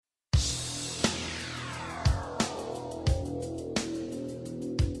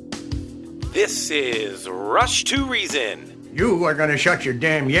This is Rush to Reason. You are going to shut your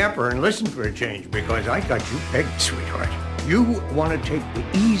damn yapper and listen for a change because I got you pegged, sweetheart. You want to take the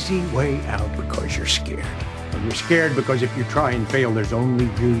easy way out because you're scared. And you're scared because if you try and fail, there's only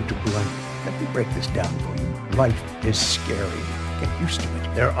you to blame. Let me break this down for you. Life is scary. Get used to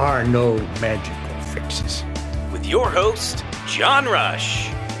it. There are no magical fixes. With your host, John Rush.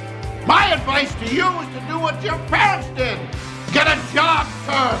 My advice to you is to do what your parents did. Get a job,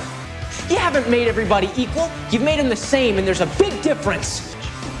 sir. You haven't made everybody equal. You've made them the same, and there's a big difference.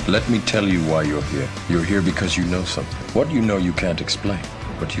 Let me tell you why you're here. You're here because you know something. What you know you can't explain,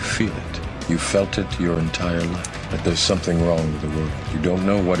 but you feel it. You felt it your entire life. That there's something wrong with the world. You don't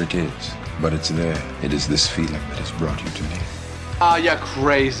know what it is, but it's there. It is this feeling that has brought you to me. Are you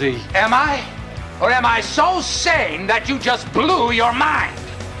crazy? Am I? Or am I so sane that you just blew your mind?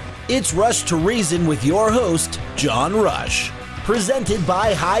 It's Rush to Reason with your host, John Rush. Presented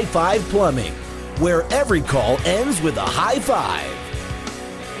by High Five Plumbing, where every call ends with a high five.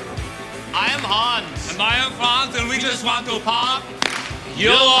 I am Hans. And I am Franz, and we just want to pop you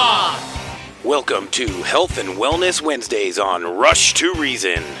off. Welcome to Health and Wellness Wednesdays on Rush to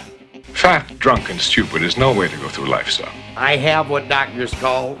Reason. Fat, drunk, and stupid is no way to go through life, son. I have what doctors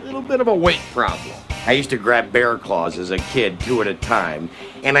call a little bit of a weight problem. I used to grab bear claws as a kid, 2 at a time,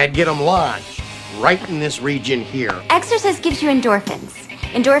 and I'd get them lodged right in this region here. Exercise gives you endorphins.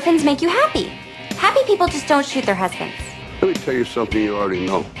 Endorphins make you happy. Happy people just don't shoot their husbands. Let me tell you something you already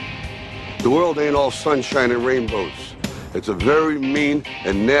know. The world ain't all sunshine and rainbows. It's a very mean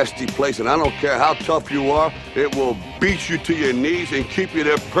and nasty place, and I don't care how tough you are, it will beat you to your knees and keep you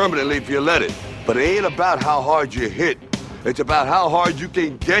there permanently if you let it. But it ain't about how hard you hit. It's about how hard you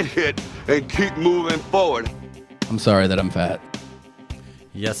can get hit and keep moving forward. I'm sorry that I'm fat.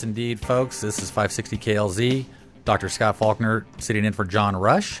 Yes, indeed, folks. This is 560 KLZ. Dr. Scott Faulkner sitting in for John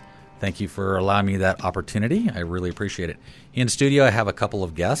Rush. Thank you for allowing me that opportunity. I really appreciate it. In studio, I have a couple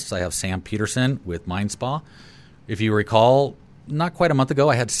of guests. I have Sam Peterson with Mind Spa. If you recall, not quite a month ago,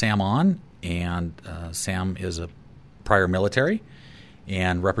 I had Sam on, and Sam is a prior military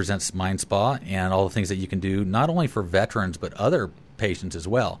and represents Mind Spa and all the things that you can do, not only for veterans, but other patients as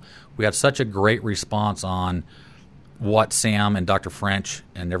well. We had such a great response on what Sam and Dr. French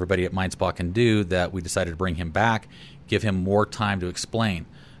and everybody at Mind Spa can do that we decided to bring him back, give him more time to explain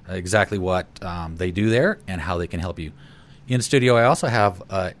exactly what they do there and how they can help you. In studio, I also have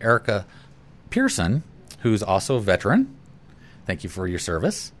Erica Pearson, who's also a veteran. Thank you for your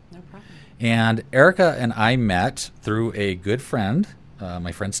service. No problem. And Erica and I met through a good friend,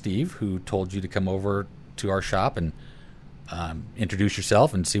 my friend Steve, who told you to come over to our shop and introduce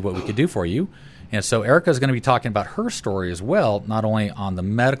yourself and see what we could do for you. And so Erica is going to be talking about her story as well, not only on the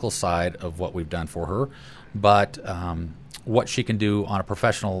medical side of what we've done for her, but what she can do on a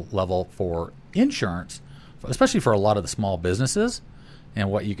professional level for insurance, especially for a lot of the small businesses, and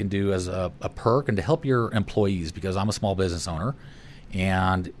what you can do as a perk and to help your employees, because I'm a small business owner,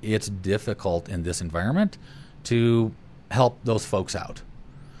 and it's difficult in this environment to help those folks out.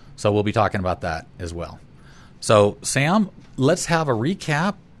 So we'll be talking about that as well. So, Sam, let's have a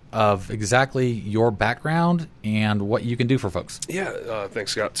recap of exactly your background and what you can do for folks. Yeah,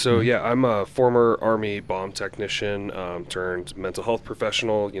 thanks, Scott. So, I'm a former Army bomb technician turned mental health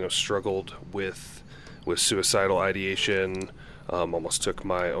professional, struggled with suicidal ideation, almost took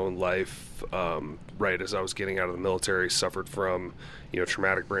my own life right as I was getting out of the military, suffered from,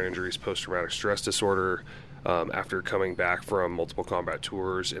 traumatic brain injuries, post-traumatic stress disorder after coming back from multiple combat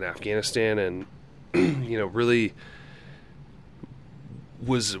tours in Afghanistan, and, really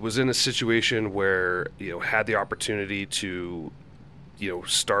was in a situation where, had the opportunity to,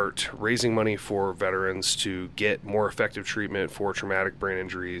 start raising money for veterans to get more effective treatment for traumatic brain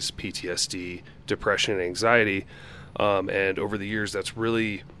injuries, PTSD, depression, and anxiety. And over the years, that's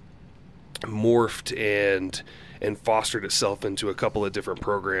really morphed and fostered itself into a couple of different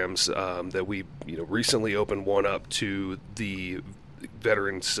programs that we, recently opened one up to the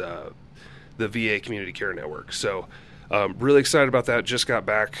veterans, the VA Community Care Network. So really excited about that. Just got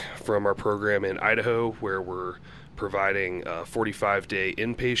back from our program in Idaho, where we're providing 45-day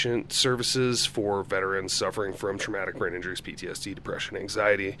inpatient services for veterans suffering from traumatic brain injuries, PTSD, depression,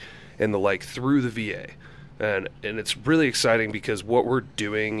 anxiety, and the like through the VA. And it's really exciting because what we're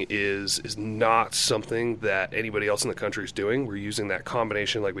doing is not something that anybody else in the country is doing. We're using that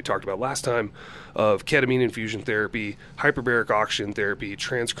combination, like we talked about last time, of ketamine infusion therapy, hyperbaric oxygen therapy,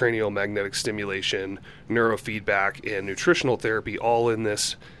 transcranial magnetic stimulation, neurofeedback, and nutritional therapy, all in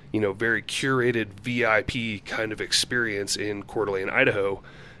this, very curated VIP kind of experience in Coeur d'Alene, Idaho.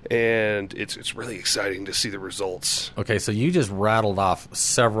 and it's really exciting to see the results. Okay, so you just rattled off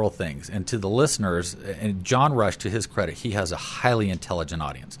several things. And to the listeners, and John Rush, to his credit, he has a highly intelligent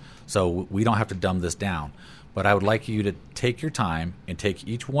audience. So we don't have to dumb this down. But I would like you to take your time and take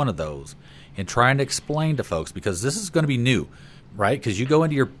each one of those and try and explain to folks, because this is going to be new, right? Because you go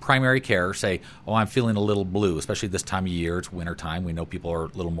into your primary care, say, oh, I'm feeling a little blue, especially this time of year. It's wintertime. We know people are a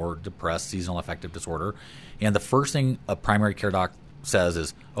little more depressed, seasonal affective disorder. And the first thing a primary care doc says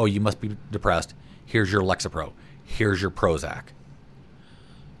is, oh, you must be depressed. Here's your Lexapro. Here's your Prozac.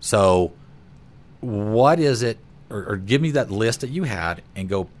 So what is it, or give me that list that you had and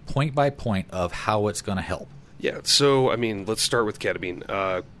go point by point of how it's going to help. Yeah, so, I mean, let's start with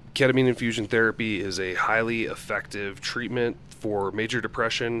ketamine. Ketamine infusion therapy is a highly effective treatment for major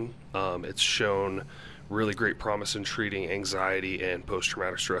depression. It's shown really great promise in treating anxiety and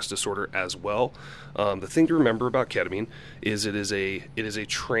post-traumatic stress disorder as well. The thing to remember about ketamine is it is a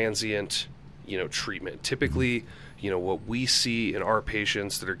transient, treatment. Typically, what we see in our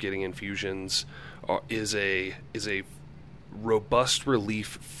patients that are getting infusions is a robust relief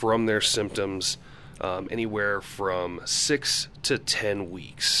from their symptoms, anywhere from 6 to 10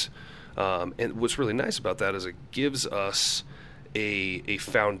 weeks. And what's really nice about that is it gives us a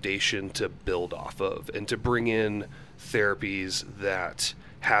foundation to build off of and to bring in therapies that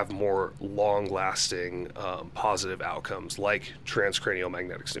have more long-lasting positive outcomes, like transcranial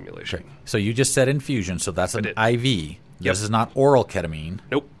magnetic stimulation. Okay. So you just said infusion, so that's an IV. Yep. This is not oral ketamine.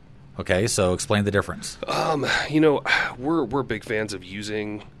 Nope. Okay, so explain the difference. We're big fans of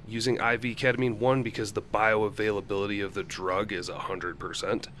using IV ketamine, one, because the bioavailability of the drug is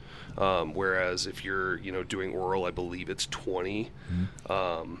 100%, whereas if you're doing oral, I believe it's 20.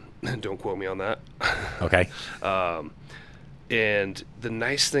 Don't quote me on that. Okay. And the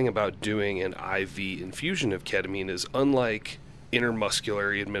nice thing about doing an IV infusion of ketamine is, unlike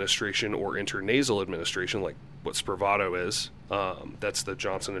intermuscular administration or intranasal administration, like what Spravato is, that's the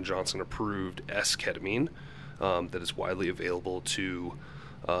Johnson & Johnson approved S-ketamine that is widely available to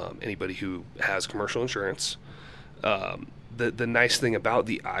anybody who has commercial insurance. The nice thing about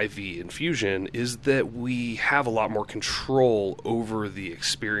the IV infusion is that we have a lot more control over the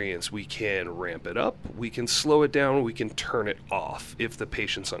experience. We can ramp it up, we can slow it down, we can turn it off if the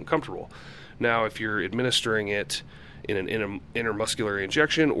patient's uncomfortable. Now, if you're administering it in an intermuscular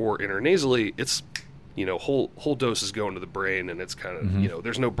injection or intranasally, it's whole dose is going to the brain, and it's kind of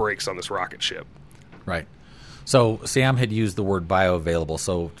there's no brakes on this rocket ship. Right. So Sam had used the word bioavailable.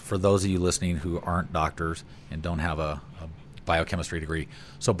 So for those of you listening who aren't doctors and don't have a biochemistry degree,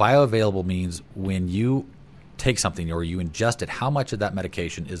 so bioavailable means when you take something or you ingest it, how much of that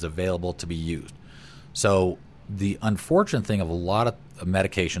medication is available to be used. So the unfortunate thing of a lot of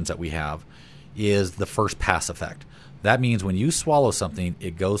medications that we have is the first pass effect. That means when you swallow something,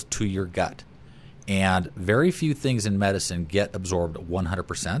 it goes to your gut. And very few things in medicine get absorbed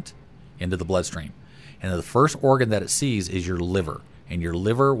 100% into the bloodstream. And the first organ that it sees is your liver. And your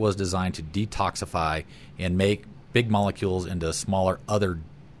liver was designed to detoxify and make big molecules into smaller other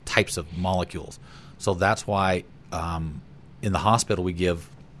types of molecules. So that's why in the hospital we give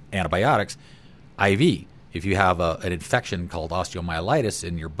antibiotics IV. If you have an infection called osteomyelitis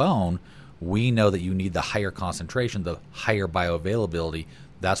in your bone, we know that you need the higher concentration, the higher bioavailability.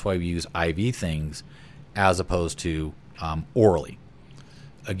 That's why we use IV things as opposed to orally.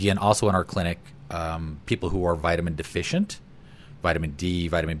 Again, also in our clinic, people who are vitamin deficient, vitamin D,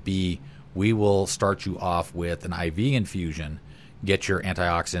 vitamin B, we will start you off with an IV infusion, get your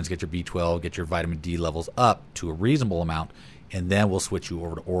antioxidants, get your B12, get your vitamin D levels up to a reasonable amount, and then we'll switch you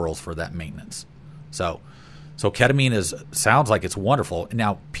over to orals for that maintenance. So ketamine sounds like it's wonderful.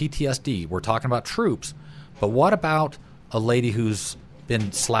 Now, PTSD, we're talking about troops, but what about a lady who's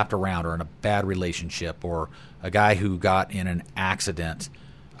been slapped around or in a bad relationship, or a guy who got in an accident,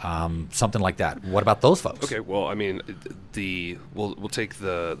 something like that? What about those folks? Okay, well, I mean, we'll take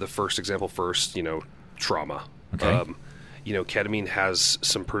the first example first. Trauma. Okay. Ketamine has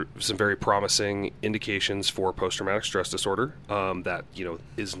some very promising indications for post-traumatic stress disorder that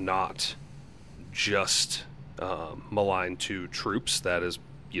is not just malign to troops. That is,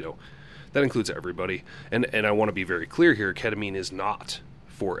 that includes everybody. And I want to be very clear here: ketamine is not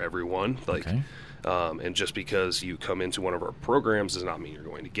for everyone. Okay. And just because you come into one of our programs does not mean you're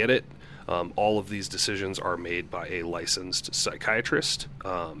going to get it. All of these decisions are made by a licensed psychiatrist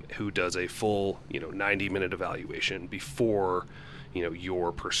who does a full, 90-minute evaluation before,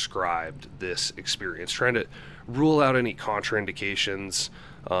 you're prescribed this experience, trying to rule out any contraindications,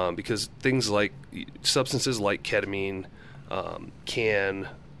 because things like substances like ketamine can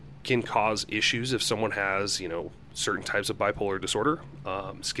cause issues if someone has, certain types of bipolar disorder,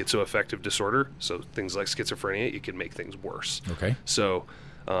 schizoaffective disorder, so things like schizophrenia, it can make things worse. Okay. So,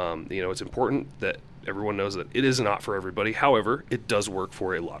 it's important that everyone knows that it is not for everybody. However, it does work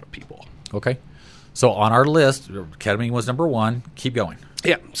for a lot of people. Okay. So on our list, ketamine was number 1. Keep going.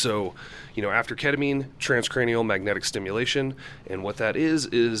 Yeah. So, after ketamine, transcranial magnetic stimulation, and what that is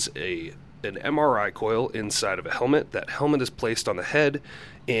an MRI coil inside of a helmet. That helmet is placed on the head,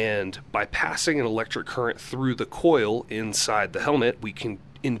 and by passing an electric current through the coil inside the helmet, we can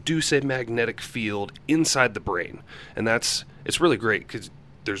induce a magnetic field inside the brain. And it's really great because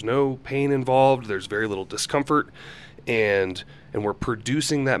there's no pain involved, there's very little discomfort, and we're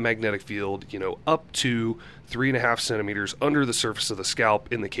producing that magnetic field, up to 3.5 centimeters under the surface of the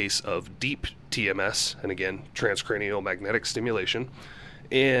scalp in the case of deep TMS, and again, transcranial magnetic stimulation.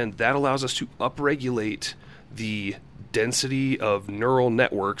 And that allows us to upregulate the density of neural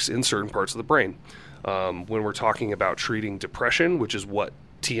networks in certain parts of the brain. When we're talking about treating depression, which is what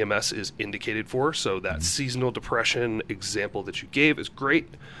TMS is indicated for, so that seasonal depression example that you gave is great.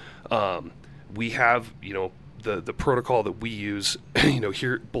 We have, the protocol that we use,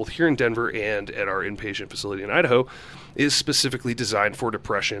 both here in Denver and at our inpatient facility in Idaho, is specifically designed for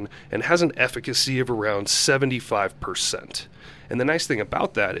depression and has an efficacy of around 75%. And the nice thing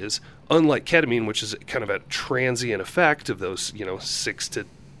about that is, unlike ketamine, which is kind of a transient effect of those, 6 to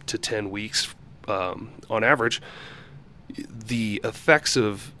 10 weeks on average, the effects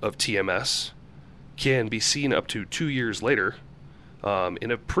of TMS can be seen up to 2 years later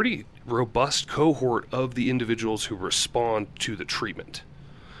in a pretty robust cohort of the individuals who respond to the treatment.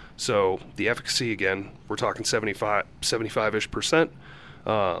 So the efficacy, again, we're talking 75-ish percent,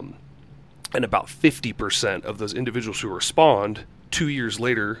 and about 50% of those individuals who respond 2 years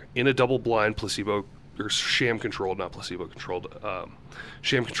later in a double-blind placebo or sham-controlled, not placebo-controlled,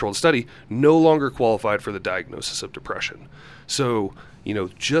 sham-controlled study, no longer qualified for the diagnosis of depression. So,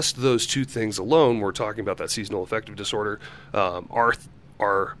 just those two things alone, we're talking about that seasonal affective disorder,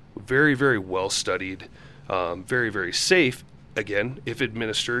 are very, very well studied, very, very safe, again, if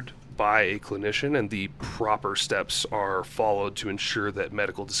administered by a clinician and the proper steps are followed to ensure that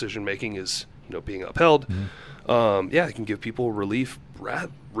medical decision-making is, being upheld. It can give people relief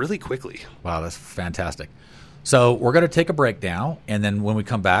really quickly. Wow, that's fantastic. So we're going to take a break now, and then when we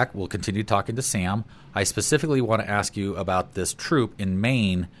come back, we'll continue talking to Sam. I specifically want to ask you about this troop in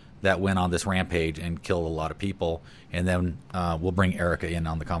Maine that went on this rampage and killed a lot of people, and then we'll bring Erica in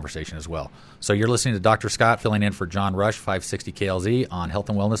on the conversation as well. So you're listening to Dr. Scott filling in for John Rush, 560 KLZ on Health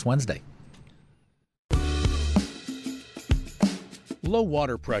and Wellness Wednesday. Low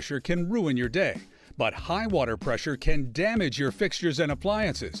water pressure can ruin your day, but high water pressure can damage your fixtures and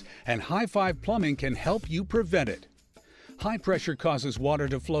appliances, and High Five Plumbing can help you prevent it. High pressure causes water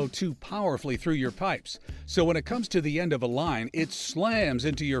to flow too powerfully through your pipes, so when it comes to the end of a line, it slams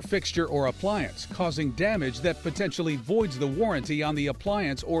into your fixture or appliance, causing damage that potentially voids the warranty on the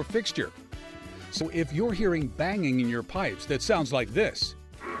appliance or fixture. So if you're hearing banging in your pipes that sounds like this,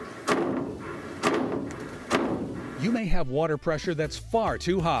 you may have water pressure that's far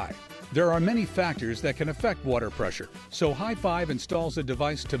too high. There are many factors that can affect water pressure, so High Five installs a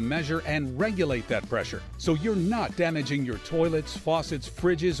device to measure and regulate that pressure, so you're not damaging your toilets, faucets,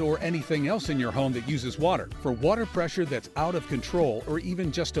 fridges, or anything else in your home that uses water. For water pressure that's out of control, or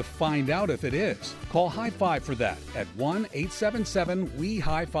even just to find out if it is, call High Five for that at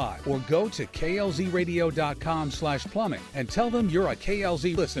 1-877-WE-HIGH-FIVE or go to klzradio.com/plumbing and tell them you're a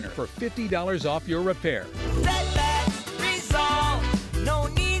KLZ listener for $50 off your repair. No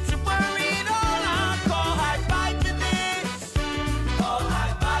need to worry at all. I'll call High Five for this. Call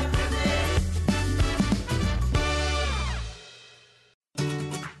High Five for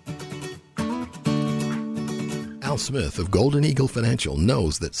this. Al Smith of Golden Eagle Financial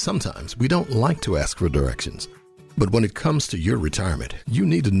knows that sometimes we don't like to ask for directions. But when it comes to your retirement, you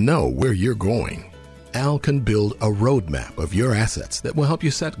need to know where you're going. Al can build a roadmap of your assets that will help you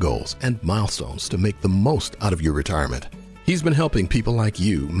set goals and milestones to make the most out of your retirement. He's been helping people like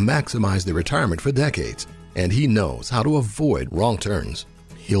you maximize their retirement for decades, and he knows how to avoid wrong turns.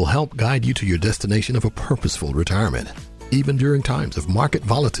 He'll help guide you to your destination of a purposeful retirement, even during times of market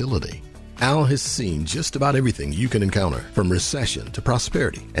volatility. Al has seen just about everything you can encounter, from recession to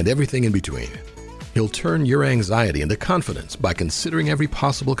prosperity and everything in between. He'll turn your anxiety into confidence by considering every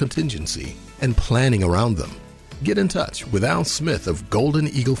possible contingency and planning around them. Get in touch with Al Smith of Golden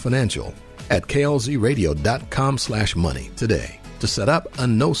Eagle Financial at klzradio.com/money today to set up a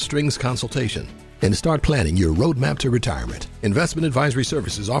no-strings consultation and start planning your roadmap to retirement. Investment advisory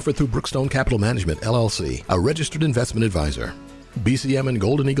services offered through Brookstone Capital Management, LLC, a registered investment advisor. BCM and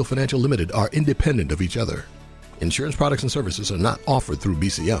Golden Eagle Financial Limited are independent of each other. Insurance products and services are not offered through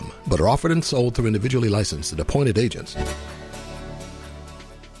BCM, but are offered and sold through individually licensed and appointed agents.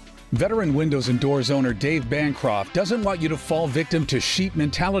 Veteran windows and doors owner Dave Bancroft doesn't want you to fall victim to sheep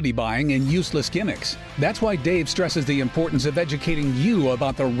mentality buying and useless gimmicks. That's why Dave stresses the importance of educating you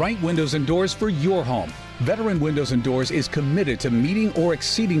about the right windows and doors for your home. Veteran Windows and Doors is committed to meeting or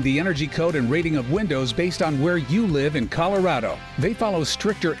exceeding the energy code and rating of windows based on where you live in Colorado. They follow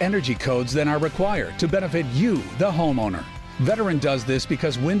stricter energy codes than are required to benefit you, the homeowner. Veteran does this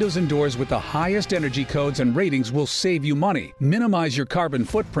because windows and doors with the highest energy codes and ratings will save you money, minimize your carbon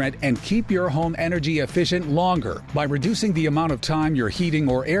footprint, and keep your home energy efficient longer by reducing the amount of time your heating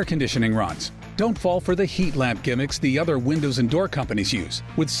or air conditioning runs. Don't fall for the heat lamp gimmicks the other windows and door companies use,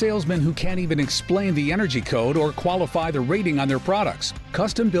 with salesmen who can't even explain the energy code or qualify the rating on their products.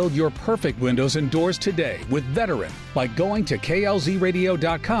 Custom build your perfect windows and doors today with Veteran by going to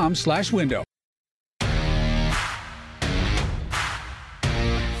klzradio.com/window.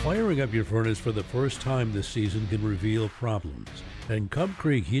 Firing up your furnace for the first time this season can reveal problems, and Cub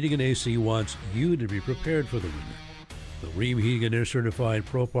Creek Heating and AC wants you to be prepared for the winter. The Ream Heating and Air Certified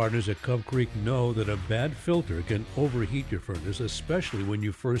Pro Partners at Cub Creek know that a bad filter can overheat your furnace, especially when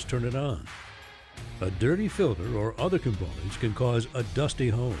you first turn it on. A dirty filter or other components can cause a dusty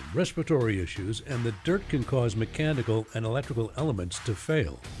home, respiratory issues, and the dirt can cause mechanical and electrical elements to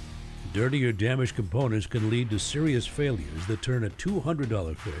fail. Dirty or damaged components can lead to serious failures that turn a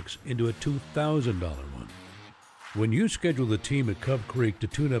 $200 fix into a $2,000 one. When you schedule the team at Cub Creek to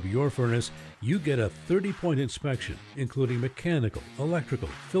tune up your furnace, you get a 30-point inspection, including mechanical, electrical,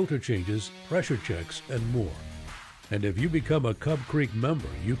 filter changes, pressure checks, and more. And if you become a Cub Creek member,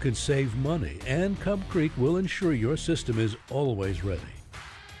 you can save money, and Cub Creek will ensure your system is always ready.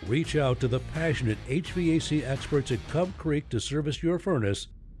 Reach out to the passionate HVAC experts at Cub Creek to service your furnace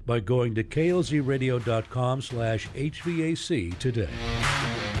by going to klzradio.com/HVAC today.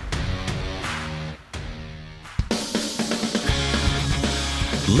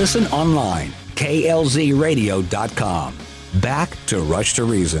 Listen online, klzradio.com. Back to Rush to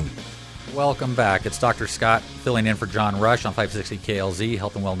Reason. Welcome back. It's Dr. Scott filling in for John Rush on 560 KLZ,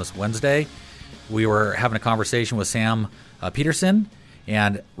 Health and Wellness Wednesday. We were having a conversation with Sam Peterson,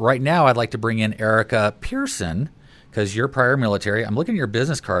 and right now I'd like to bring in Erica Pearson, because you're prior military. I'm looking at your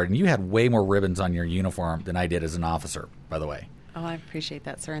business card, and you had way more ribbons on your uniform than I did as an officer, by the way. Oh, I appreciate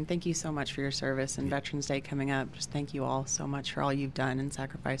that, sir, and thank you so much for your service and Veterans Day coming up. Just thank you all so much for all you've done and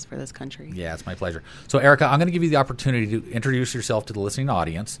sacrificed for this country. Yeah, it's my pleasure. So, Erica, I'm going to give you the opportunity to introduce yourself to the listening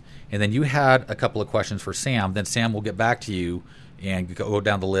audience, and then you had a couple of questions for Sam. Then Sam will get back to you and go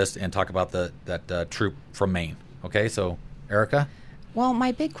down the list and talk about that troop from Maine. Okay, so, Erica? Well,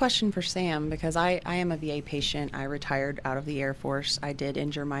 my big question for Sam, because I am a VA patient. I retired out of the Air Force. I did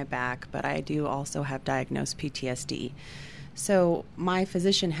injure my back, but I do also have diagnosed PTSD. So my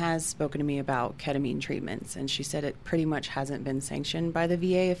physician has spoken to me about ketamine treatments, and she said it pretty much hasn't been sanctioned by the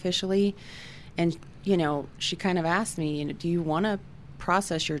VA officially. And, she kind of asked me, do you want to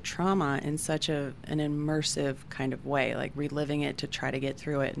process your trauma in such an immersive kind of way, like reliving it to try to get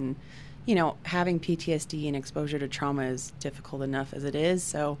through it? And, having PTSD and exposure to trauma is difficult enough as it is.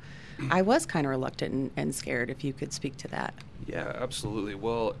 So I was kind of reluctant and scared, if you could speak to that. Yeah, absolutely.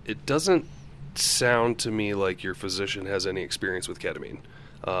 Well, it doesn't sound to me like your physician has any experience with ketamine.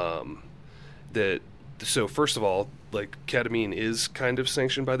 So first of all, like, ketamine is kind of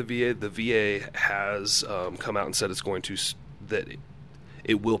sanctioned by the VA. The VA has come out and said it's going to that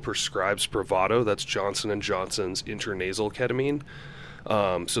it will prescribe Spravato. That's Johnson & Johnson's intranasal ketamine.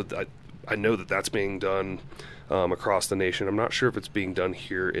 So I know that that's being done across the nation. I'm not sure if it's being done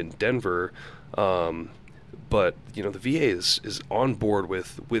here in Denver. But, the VA is on board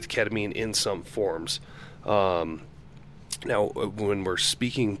with ketamine in some forms. Now, when we're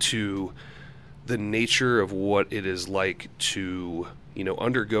speaking to the nature of what it is like to,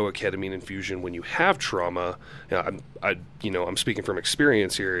 undergo a ketamine infusion when you have trauma, I'm speaking from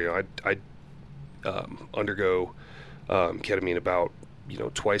experience here. I undergo ketamine about,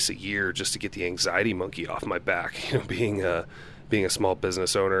 twice a year just to get the anxiety monkey off my back. Being a small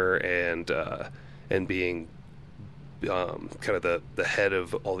business owner and being kind of the head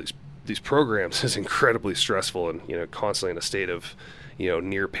of all these programs is incredibly stressful, and constantly in a state of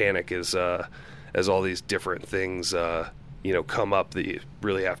near panic as all these different things come up that you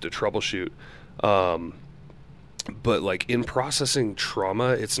really have to troubleshoot. But like in processing trauma,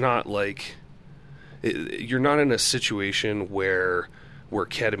 it's not like you're not in a situation where where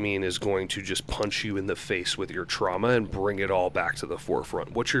ketamine is going to just punch you in the face with your trauma and bring it all back to the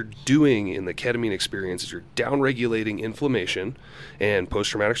forefront. What you're doing in the ketamine experience is you're downregulating inflammation, and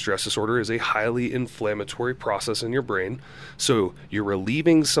post-traumatic stress disorder is a highly inflammatory process in your brain. So you're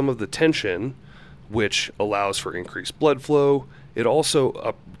relieving some of the tension, which allows for increased blood flow. It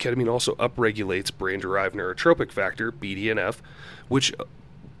also ketamine also upregulates brain-derived neurotropic factor, BDNF, which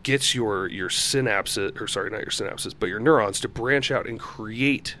gets your synapses, or sorry, not your synapses, but your neurons to branch out and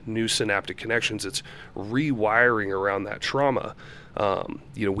create new synaptic connections. It's rewiring around that trauma.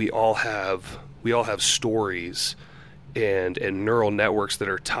 We all have stories and neural networks that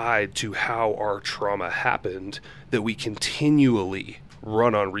are tied to how our trauma happened that we continually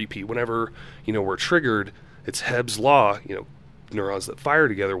run on repeat. Whenever we're triggered, it's Hebb's law. Neurons that fire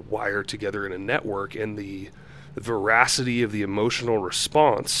together wire together in a network, and the veracity of the emotional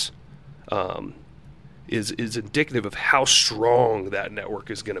response is indicative of how strong that network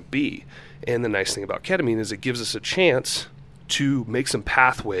is going to be. And the nice thing about ketamine is it gives us a chance to make some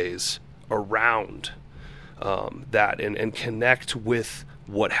pathways around that and connect with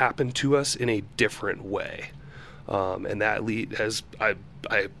what happened to us in a different way. And that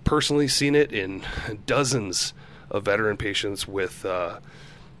I personally seen it in dozens of veteran patients with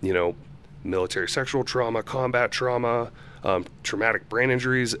military sexual trauma, combat trauma, traumatic brain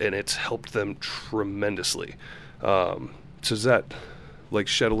injuries, and it's helped them tremendously. So does that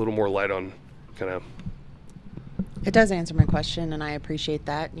shed a little more light on kind of... It does answer my question, and I appreciate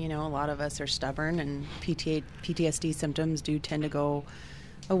that. A lot of us are stubborn, and PTSD symptoms do tend to go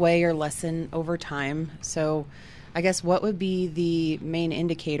away or lessen over time. So I guess what would be the main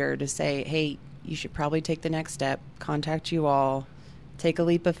indicator to say, hey, you should probably take the next step, contact you all, take a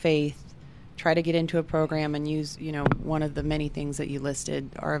leap of faith, try to get into a program and use, one of the many things that you listed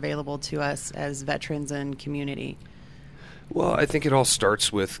are available to us as veterans and community? Well, I think it all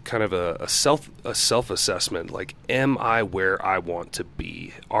starts with kind of a self-assessment. Like, am I where I want to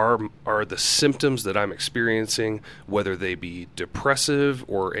be? Are the symptoms that I'm experiencing, whether they be depressive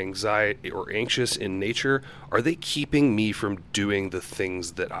or anxiety or anxious in nature, are they keeping me from doing the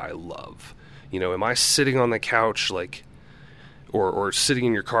things that I love? Am I sitting on the couch or sitting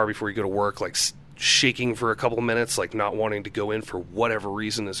in your car before you go to work, shaking for a couple of minutes, not wanting to go in for whatever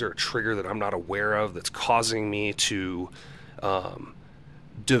reason? Is there a trigger that I'm not aware of that's causing me to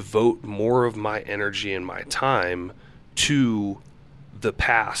devote more of my energy and my time to the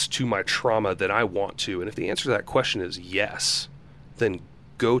past, to my trauma than I want to? And if the answer to that question is yes, then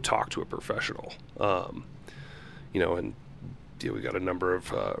go talk to a professional. And we got a number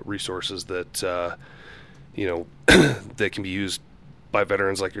of resources that that can be used by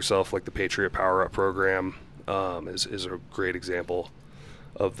veterans like yourself, like the Patriot Power Up program is a great example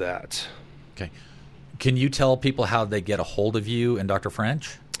of that. Okay. Can you tell people how they get a hold of you and Dr.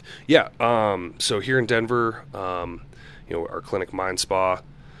 French? Yeah. So here in Denver, our clinic Mind Spa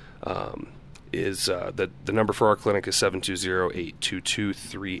is the number for our clinic is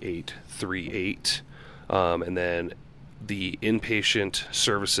 720-822-3838. And then the inpatient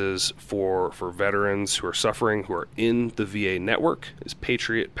services for veterans who are suffering, who are in the VA network, is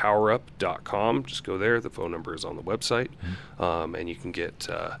patriotpowerup.com. Just go there. The phone number is on the website. And you can get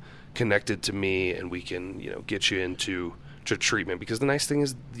connected to me, and we can get you into treatment. Because the nice thing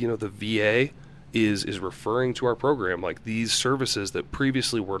is, the VA is referring to our program. Like, these services that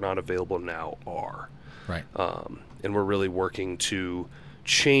previously were not available now are. Right. And we're really working to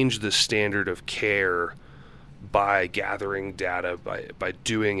change the standard of care by gathering data, by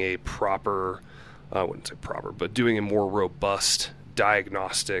doing a proper, I wouldn't say proper, but doing a more robust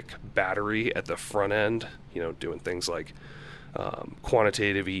diagnostic battery at the front end, doing things like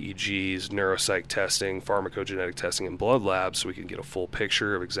quantitative EEGs, neuropsych testing, pharmacogenetic testing, and blood labs, so we can get a full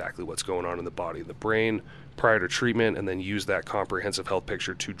picture of exactly what's going on in the body and the brain prior to treatment, and then use that comprehensive health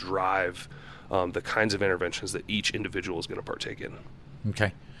picture to drive the kinds of interventions that each individual is going to partake in.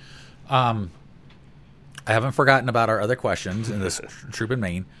 Okay. I haven't forgotten about our other questions in this Troop in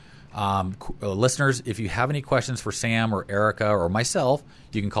Maine. Listeners, if you have any questions for Sam or Erica or myself,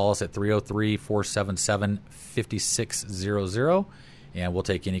 you can call us at 303-477-5600, and we'll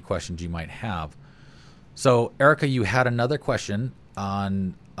take any questions you might have. So, Erica, you had another question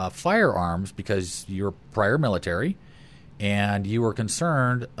on firearms because you're prior military, and you were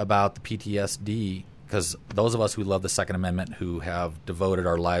concerned about the PTSD, because those of us who love the Second Amendment, who have devoted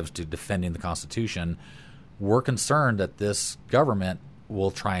our lives to defending the Constitution, we're concerned that this government will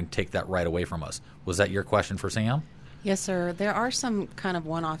try and take that right away from us. Was that your question for Sam? Yes, sir. There are some kind of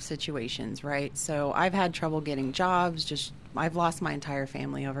one-off situations, right? So I've had trouble getting jobs. I've lost my entire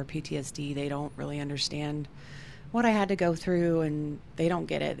family over PTSD. They don't really understand what I had to go through, and they don't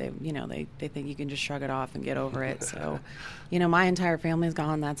get it. They think you can just shrug it off and get over it. So, my entire family's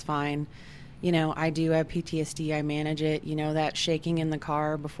gone. That's fine. I do have PTSD. I manage it. That shaking in the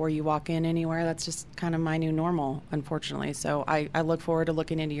car before you walk in anywhere, that's just kind of my new normal, unfortunately. So I look forward to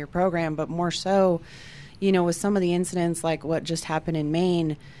looking into your program, but more so, with some of the incidents like what just happened in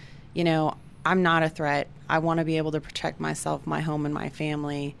Maine, I'm not a threat. I want to be able to protect myself, my home, and my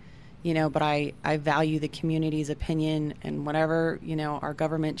family, but I value the community's opinion and whatever, our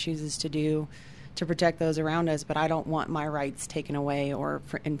government chooses to do to protect those around us, but I don't want my rights taken away or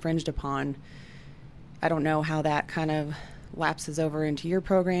infringed upon. I don't know how that kind of lapses over into your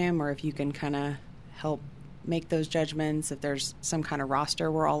program, or if you can kind of help make those judgments, if there's some kind of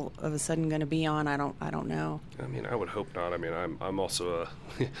roster we're all of a sudden going to be on. I don't know. I mean, I would hope not. I mean, I'm also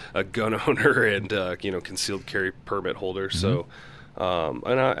a gun owner and concealed carry permit holder, so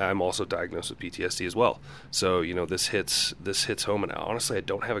and I'm also diagnosed with PTSD as well. So this hits home, and honestly, I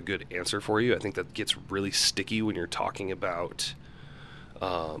don't have a good answer for you. I think that gets really sticky when you're talking about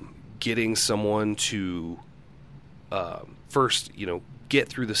getting someone to first get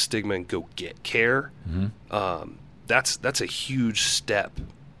through the stigma and go get care. That's a huge step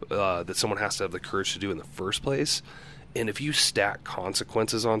that someone has to have the courage to do in the first place. And if you stack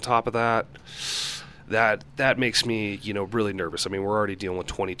consequences on top of that, that makes me really nervous. I mean, we're already dealing with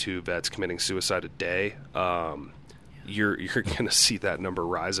 22 vets committing suicide a day. You're going to see that number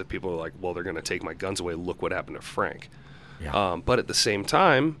rise if people are like, well, they're going to take my guns away. Look what happened to Frank. Yeah. But at the same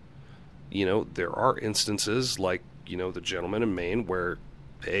time, there are instances like the gentleman in Maine where,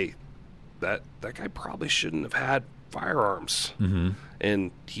 hey, that guy probably shouldn't have had firearms.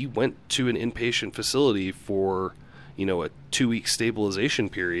 And he went to an inpatient facility for, a 2-week stabilization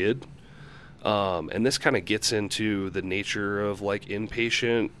period. And this kind of gets into the nature of like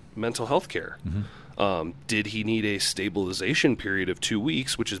inpatient mental health care. Did he need a stabilization period of 2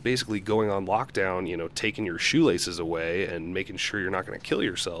 weeks, which is basically going on lockdown, taking your shoelaces away and making sure you're not going to kill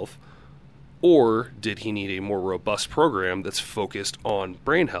yourself? Or did he need a more robust program that's focused on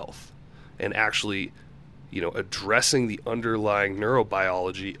brain health and actually, addressing the underlying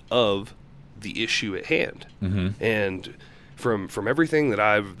neurobiology of the issue at hand? And from everything that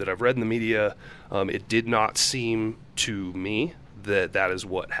I've read in the media, it did not seem to me that is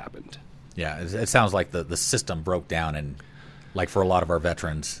what happened. Yeah, it sounds like the system broke down, and like for a lot of our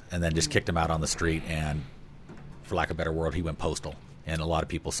veterans, and then just kicked him out on the street, and for lack of a better word, he went postal. And a lot of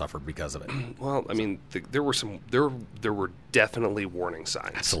people suffered because of it. Well, I mean, there were definitely warning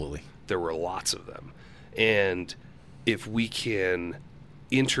signs. Absolutely. There were lots of them. And if we can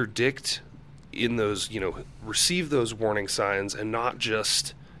interdict in those, receive those warning signs and not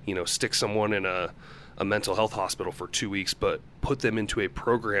just, stick someone in a mental health hospital for 2 weeks, but put them into a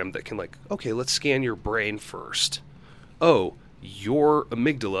program that can okay, let's scan your brain first. Oh, your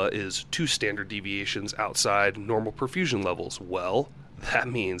amygdala is 2 standard deviations outside normal perfusion levels. Well, that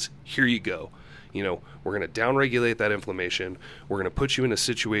means here you go. We're going to downregulate that inflammation. We're going to put you in a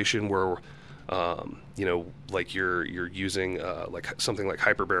situation where, like you're using like something like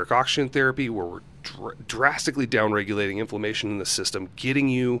hyperbaric oxygen therapy, where we're drastically downregulating inflammation in the system, getting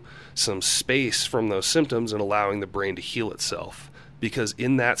you some space from those symptoms and allowing the brain to heal itself. Because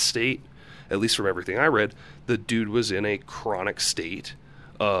in that state, at least from everything I read, the dude was in a chronic state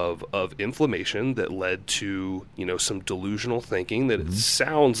of inflammation that led to, some delusional thinking that it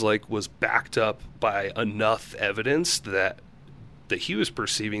sounds like was backed up by enough evidence that he was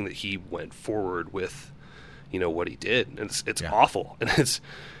perceiving that he went forward with, what he did. And it's awful. And it's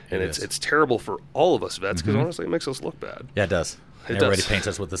terrible for all of us vets, because honestly, it makes us look bad. Yeah, it does. Everybody paints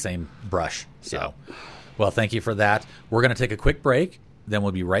us with the same brush. So, well, thank you for that. We're going to take a quick break. Then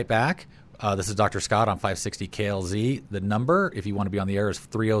we'll be right back. This is Dr. Scott on 560 KLZ. The number, if you want to be on the air, is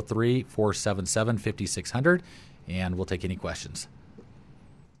 303-477-5600, and we'll take any questions.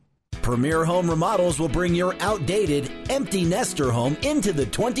 Premier Home Remodels will bring your outdated, empty nester home into the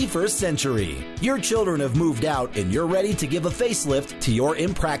 21st century. Your children have moved out and you're ready to give a facelift to your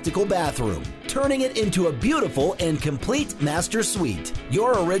impractical bathroom, turning it into a beautiful and complete master suite.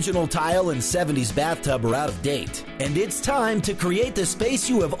 Your original tile and 70s bathtub are out of date, and it's time to create the space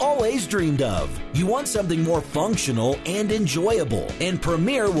you have always dreamed of. You want something more functional and enjoyable, and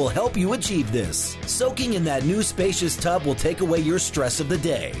Premier will help you achieve this. Soaking in that new spacious tub will take away your stress of the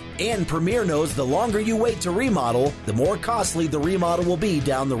day. And Premier knows the longer you wait to remodel, the more costly the remodel will be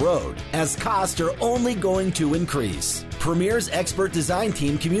down the road, as costs are only going to increase. Premier's expert design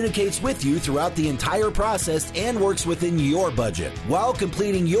team communicates with you throughout the entire process and works within your budget while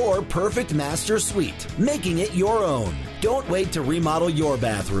completing your perfect master suite, making it your own. Don't wait to remodel your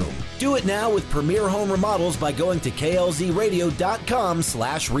bathroom. Do it now with Premier Home Remodels by going to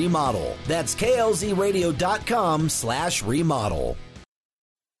klzradio.com/remodel. That's klzradio.com/remodel.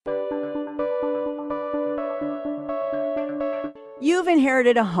 You've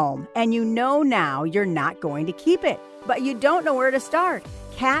inherited a home, and you know now you're not going to keep it, but you don't know where to start.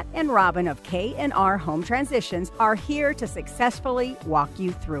 Kat and Robin of K&R Home Transitions are here to successfully walk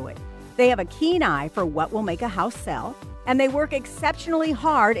you through it. They have a keen eye for what will make a house sell, and they work exceptionally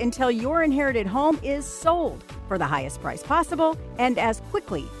hard until your inherited home is sold for the highest price possible and as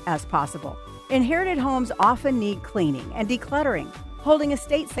quickly as possible. Inherited homes often need cleaning and decluttering, holding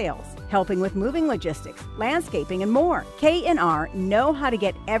estate sales, helping with moving logistics, landscaping, and more. K&R know how to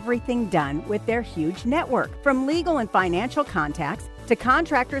get everything done with their huge network. From legal and financial contacts to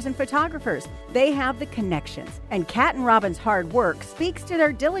contractors and photographers, they have the connections. And Kat and Robin's hard work speaks to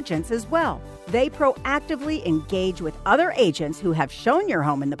their diligence as well. They proactively engage with other agents who have shown your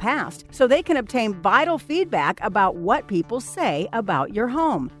home in the past so they can obtain vital feedback about what people say about your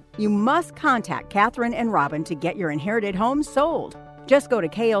home. You must contact Catherine and Robin to get your inherited home sold. Just go to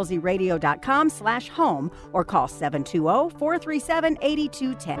klzradio.com/home or call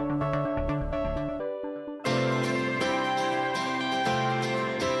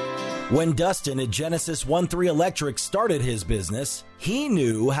 720-437-8210. When Dustin at Genesis 1-3 Electric started his business, he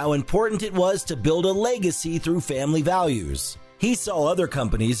knew how important it was to build a legacy through family values. He saw other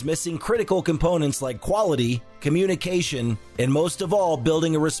companies missing critical components like quality, communication, and most of all,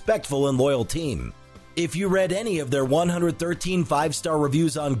 building a respectful and loyal team. If you read any of their 113 5-star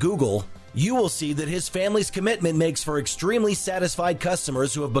reviews on Google, you will see that his family's commitment makes for extremely satisfied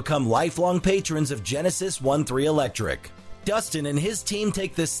customers who have become lifelong patrons of Genesis 1-3 Electric. Dustin and his team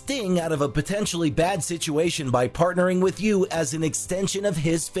take the sting out of a potentially bad situation by partnering with you as an extension of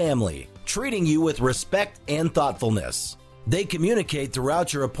his family, treating you with respect and thoughtfulness. They communicate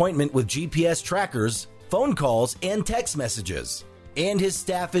throughout your appointment with GPS trackers, phone calls, and text messages. And his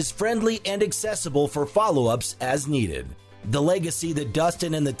staff is friendly and accessible for follow-ups as needed. The legacy that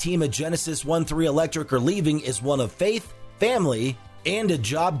Dustin and the team at Genesis 1-3 Electric are leaving is one of faith, family, and a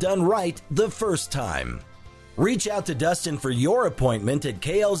job done right the first time. Reach out to Dustin for your appointment at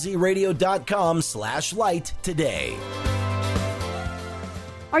klzradio.com/light today.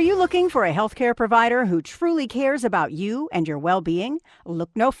 Are you looking for a healthcare provider who truly cares about you and your well-being? Look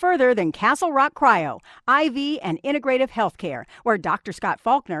no further than Castle Rock Cryo, IV and Integrative Healthcare, where Dr. Scott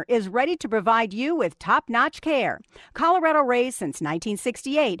Faulkner is ready to provide you with top-notch care. Colorado raised since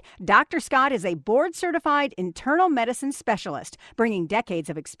 1968, Dr. Scott is a board-certified internal medicine specialist, bringing decades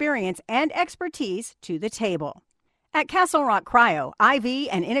of experience and expertise to the table. At Castle Rock Cryo, IV,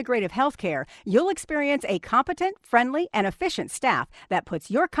 and Integrative Healthcare, you'll experience a competent, friendly, and efficient staff that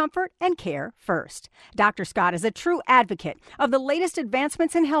puts your comfort and care first. Dr. Scott is a true advocate of the latest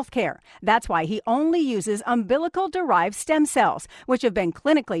advancements in healthcare. That's why he only uses umbilical-derived stem cells, which have been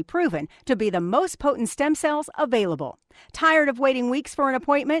clinically proven to be the most potent stem cells available. Tired of waiting weeks for an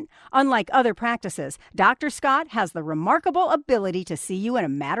appointment? Unlike other practices, Dr. Scott has the remarkable ability to see you in a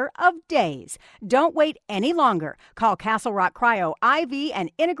matter of days. Don't wait any longer. Call Castle Rock Cryo IV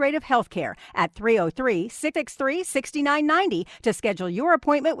and Integrative Healthcare at 303-663-6990 to schedule your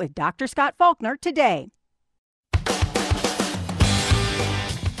appointment with Dr. Scott Faulkner today.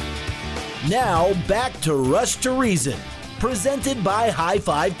 Now back to Rush to Reason, presented by High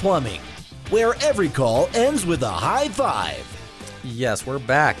Five Plumbing, where every call ends with a high five. Yes, we're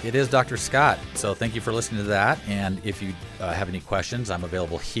back. It is Dr. Scott. So thank you for listening to that. And if you have any questions, I'm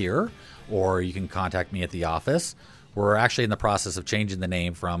available here, or you can contact me at the office. We're actually in the process of changing the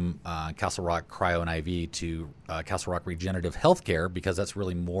name from Castle Rock Cryo and IV to Castle Rock Regenerative Healthcare, because that's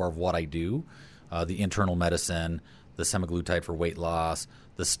really more of what I do. The internal medicine, the semaglutide for weight loss,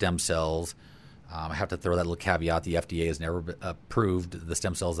 the stem cells. I have to throw that little caveat. The FDA has never approved the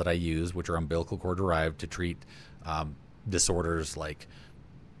stem cells that I use, which are umbilical cord derived, to treat disorders like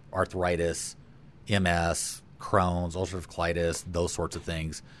arthritis, MS, Crohn's, ulcerative colitis, those sorts of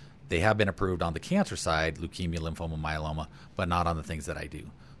things. They have been approved on the cancer side, leukemia, lymphoma, myeloma, but not on the things that I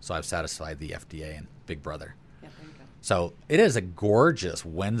do. So I've satisfied the FDA and Big Brother. Yeah, there you go. So it is a gorgeous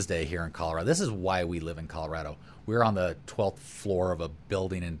Wednesday here in Colorado. This is why we live in Colorado. We're on the 12th floor of a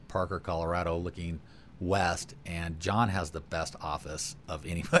building in Parker, Colorado, looking west, and John has the best office of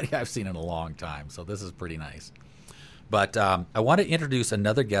anybody I've seen in a long time. So this is pretty nice. But I want to introduce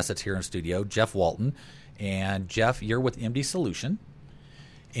another guest that's here in studio, Jeff Walton. And Jeff, you're with MD Solution,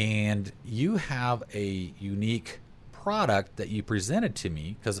 and you have a unique product that you presented to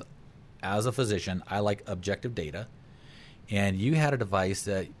me, because as a physician, I like objective data, and you had a device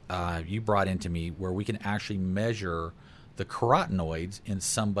that you brought into me where we can actually measure the carotenoids in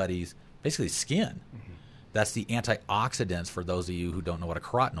somebody's basically skin. Mm-hmm. That's the antioxidants for those of you who don't know what a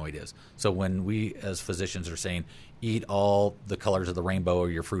carotenoid is. So when we as physicians are saying, eat all the colors of the rainbow or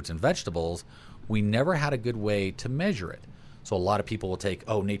your fruits and vegetables, we never had a good way to measure it. So a lot of people will take,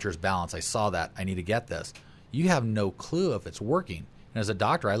 oh, nature's balance, I saw that, I need to get this. You have no clue if it's working. And as a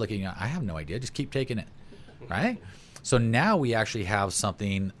doctor, I look at you, I have no idea, just keep taking it, right? So now we actually have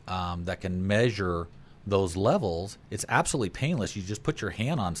something that can measure those levels. It's absolutely painless. You just put your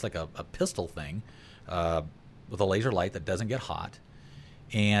hand on, it's like a pistol thing with a laser light that doesn't get hot.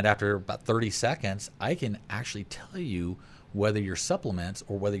 And after about 30 seconds, I can actually tell you whether your supplements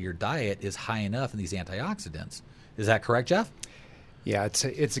or whether your diet is high enough in these antioxidants. Is that correct, Jeff? Yeah,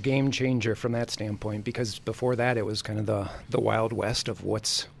 it's a game changer from that standpoint, because before that it was kind of the Wild West of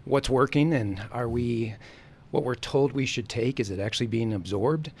what's working, and are we what we're told we should take, is it actually being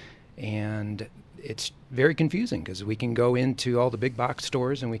absorbed? And it's very confusing because we can go into all the big box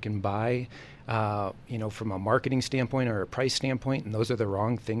stores and we can buy, from a marketing standpoint or a price standpoint, and those are the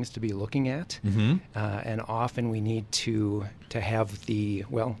wrong things to be looking at. Mm-hmm. And often we need to have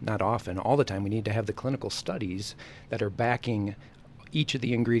not often, all the time, we need to have the clinical studies that are backing each of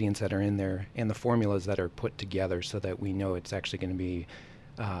the ingredients that are in there and the formulas that are put together so that we know it's actually going to be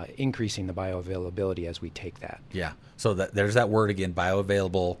increasing the bioavailability as we take that. Yeah. So there's that word again,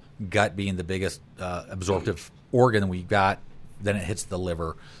 bioavailable, gut being the biggest absorptive organ we've got, then it hits the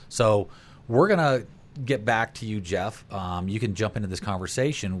liver. So we're going to get back to you, Jeff. You can jump into this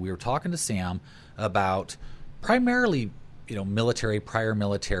conversation. We were talking to Sam about primarily, military, prior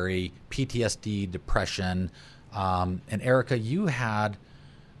military, PTSD, depression. And Erica, you had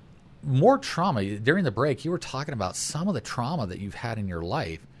more trauma. During the break, you were talking about some of the trauma that you've had in your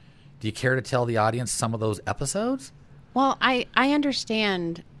life. Do you care to tell the audience some of those episodes? Well, I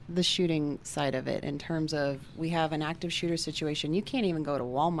understand the shooting side of it in terms of we have an active shooter situation. You can't even go to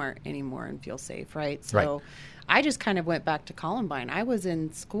Walmart anymore and feel safe, right? So right. I just kind of went back to Columbine. I was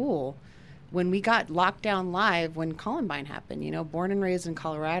in school when we got locked down live when Columbine happened, born and raised in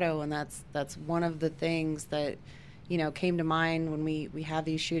Colorado, and that's one of the things that came to mind when we have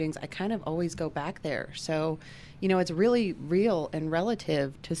these shootings. I kind of always go back there. So, it's really real and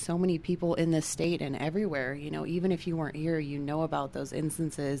relative to so many people in this state and everywhere. Even if you weren't here, about those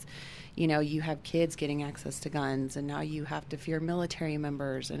instances. You have kids getting access to guns, and now you have to fear military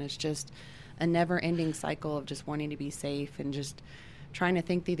members, and it's just a never-ending cycle of just wanting to be safe and just trying to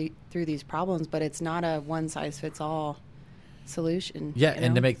think through these problems. But it's not a one-size-fits-all solution. Yeah,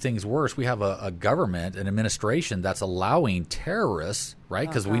 and to make things worse, we have a government, an administration that's allowing terrorists, right?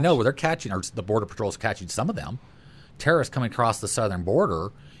 Because we know they're catching, or the Border Patrol is catching some of them, terrorists coming across the southern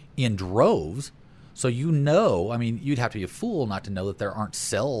border in droves. So you'd have to be a fool not to know that there aren't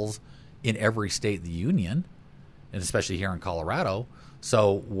cells in every state of the union, and especially here in Colorado.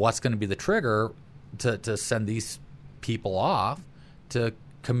 So what's going to be the trigger to send these people off to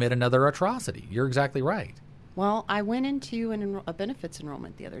commit another atrocity? You're exactly right. Well, I went into a benefits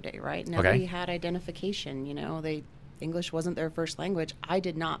enrollment the other day, right? Now we had identification. English wasn't their first language. I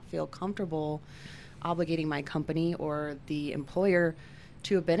did not feel comfortable obligating my company or the employer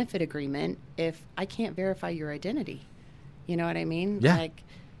to a benefit agreement if I can't verify your identity. You know what I mean? Yeah.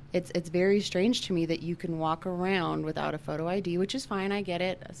 It's very strange to me that you can walk around without a photo ID, which is fine. I get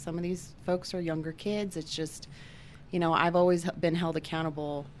it. Some of these folks are younger kids. It's just, I've always been held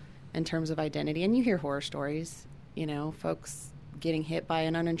accountable in terms of identity. And you hear horror stories, folks getting hit by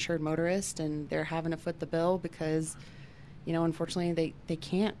an uninsured motorist and they're having to foot the bill because, unfortunately they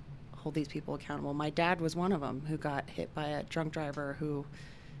can't hold these people accountable. My dad was one of them who got hit by a drunk driver who,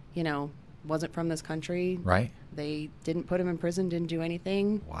 wasn't from this country. Right. They didn't put him in prison, didn't do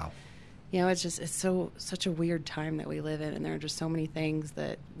anything. Wow. It's such a weird time that we live in, and there are just so many things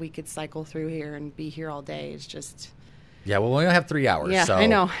that we could cycle through here and be here all day. It's just... Yeah, well, we only have 3 hours. Yeah, so, I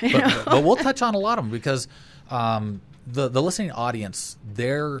know. But we'll touch on a lot of them because the listening audience,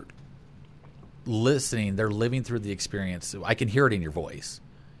 they're listening, they're living through the experience. I can hear it in your voice.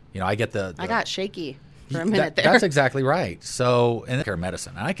 I get I got shaky for a minute there. That's exactly right. So, in care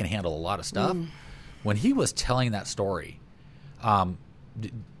medicine, and I can handle a lot of stuff. When he was telling that story,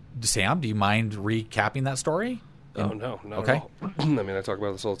 Sam, do you mind recapping that story? Oh, no, not okay. at all. I mean, I talk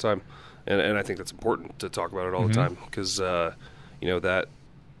about this all the time. And I think that's important to talk about it all the time because, that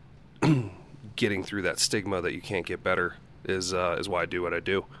getting through that stigma that you can't get better is why I do what I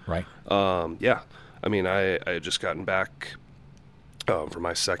do. Right. Yeah. I mean, I had just gotten back for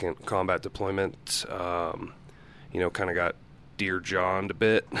my second combat deployment. kind of got Dear John'd a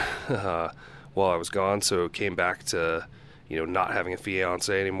bit while I was gone. So came back to, not having a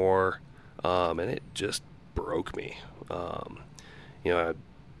fiance anymore. And it just broke me. I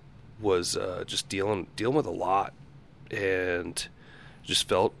was just dealing with a lot, and just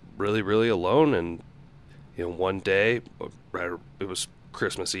felt really, really alone. And one day, it was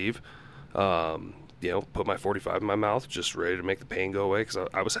Christmas Eve, put my 45 in my mouth, just ready to make the pain go away, because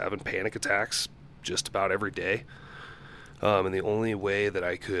I was having panic attacks just about every day. And the only way that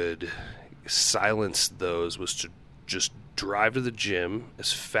I could silence those was to just drive to the gym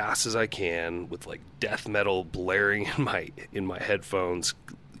as fast as I can with like death metal blaring in my headphones.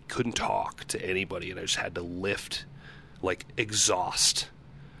 Couldn't talk to anybody, and I just had to lift, like, exhaust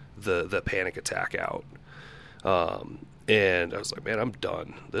the panic attack out. And I was like, man, I'm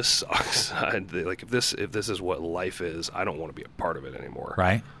done. This sucks. If this is what life is, I don't want to be a part of it anymore.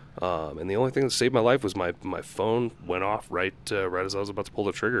 Right. And the only thing that saved my life was my phone went off right as I was about to pull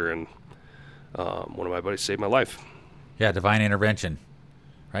the trigger, and one of my buddies saved my life. Yeah, divine intervention,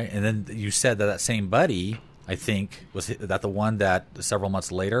 right? And then you said that same buddy, I think, was that the one that several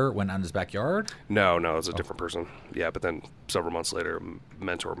months later went out in his backyard? No, it was a different person. Yeah, but then several months later, a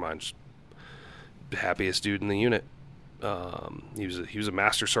mentor of mine, just the happiest dude in the unit. He was a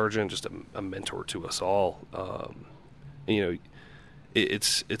master sergeant, just a mentor to us all.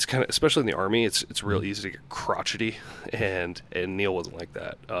 It's kind of, especially in the Army, it's real easy to get crotchety, and Neil wasn't like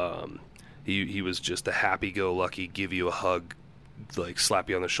that. He was just a happy-go-lucky, give you a hug, like slap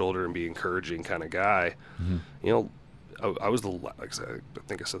you on the shoulder and be encouraging kind of guy. Mm-hmm. I was I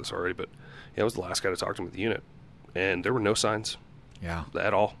think I said this already, but I was the last guy to talk to him at the unit, and there were no signs,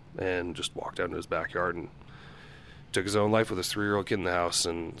 at all, and just walked out into his backyard and took his own life with his 3-year-old kid in the house.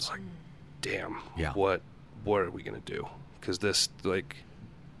 And it's like, damn, what are we gonna do? Because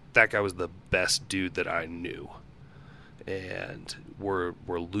that guy was the best dude that I knew, and we're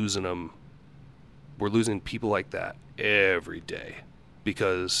losing him. We're losing people like that every day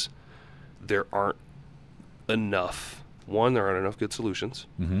because there aren't enough. One, there aren't enough good solutions,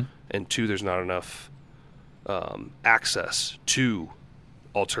 and two, there's not enough access to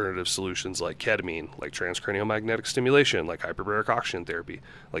alternative solutions like ketamine, like transcranial magnetic stimulation, like hyperbaric oxygen therapy.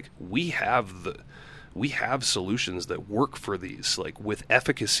 Like we have solutions that work for these, like with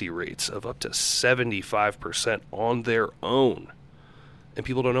efficacy rates of up to 75% on their own, and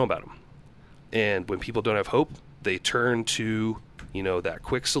people don't know about them. And when people don't have hope, they turn to, that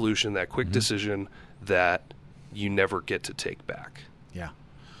quick solution, that quick decision that you never get to take back. Yeah.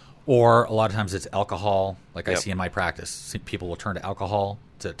 Or a lot of times it's alcohol, like I see in my practice. People will turn to alcohol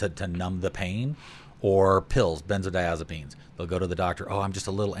to numb the pain, or pills, benzodiazepines. They'll go to the doctor, I'm just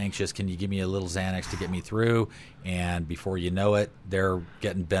a little anxious. Can you give me a little Xanax to get me through? And before you know it, they're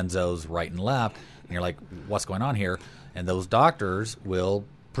getting benzos right and left. And you're like, what's going on here? And those doctors will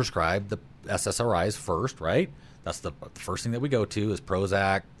prescribe the SSRIs first, right? That's the first thing that we go to is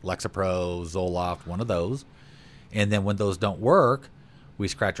Prozac, Lexapro, Zoloft, one of those. And then when those don't work, we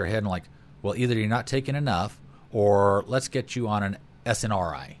scratch our head and like, well, either you're not taking enough, or let's get you on an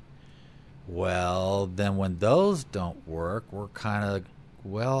SNRI. Well, then when those don't work, we're kind of,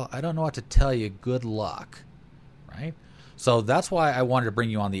 I don't know what to tell you. Good luck, right? So that's why I wanted to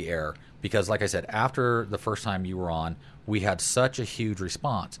bring you on the air, because like I said, after the first time you were on, we had such a huge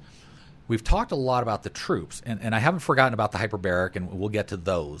response. We've talked a lot about the troops, and I haven't forgotten about the hyperbaric, and we'll get to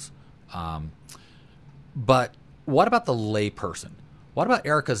those. But what about the lay person? What about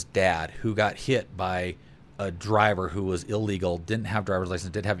Erica's dad, who got hit by a driver who was illegal, didn't have driver's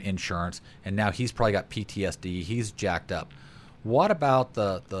license, didn't have insurance, and now he's probably got PTSD, he's jacked up. What about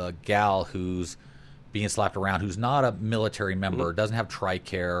the gal who's being slapped around, who's not a military member, doesn't have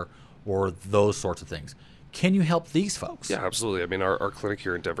TRICARE, or those sorts of things? Can you help these folks? Yeah, absolutely. I mean, our clinic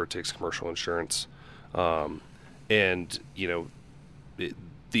here in Denver takes commercial insurance. And,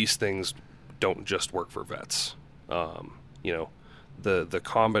 these things don't just work for vets. The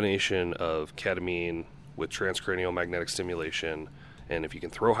combination of ketamine with transcranial magnetic stimulation, and if you can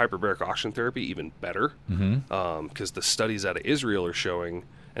throw hyperbaric oxygen therapy, even better. Because the studies out of Israel are showing,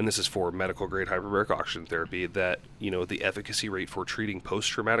 and this is for medical grade hyperbaric oxygen therapy, that, the efficacy rate for treating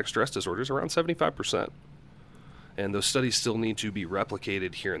post-traumatic stress disorders is around 75%. And those studies still need to be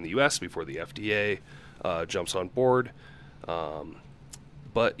replicated here in the U.S. before the FDA jumps on board.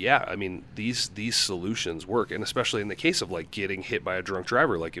 But yeah, I mean, these solutions work, and especially in the case of like getting hit by a drunk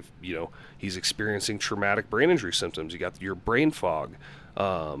driver, like if he's experiencing traumatic brain injury symptoms, you got your brain fog,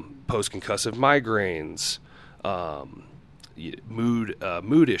 post-concussive migraines,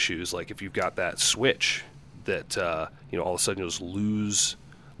 mood issues, like if you've got that switch that all of a sudden you'll just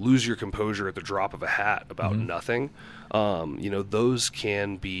lose your composure at the drop of a hat about nothing, those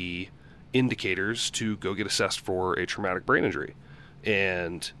can be indicators to go get assessed for a traumatic brain injury.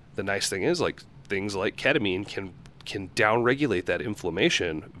 And the nice thing is, like, things like ketamine can downregulate that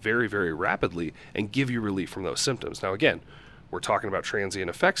inflammation very, very rapidly and give you relief from those symptoms. Now, again, we're talking about transient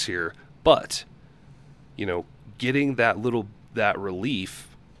effects here, but, getting that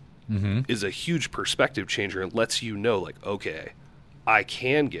relief is a huge perspective changer. It lets you know, like, okay, I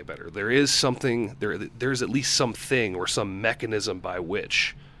can get better. There is something, there's at least something or some mechanism by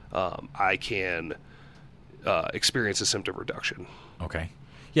which I can experience a symptom reduction. Okay.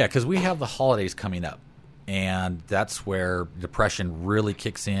 Yeah, because we have the holidays coming up, and that's where depression really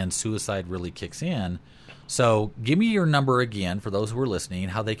kicks in, suicide really kicks in. So give me your number again for those who are listening,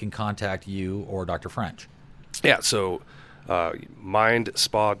 how they can contact you or Dr. French. Yeah, so Mind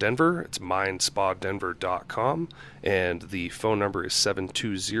Spa Denver, it's mindspadenver.com, and the phone number is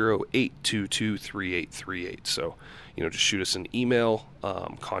 720-822-3838. So, just shoot us an email,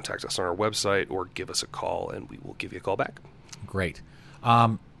 contact us on our website, or give us a call, and we will give you a call back. Great.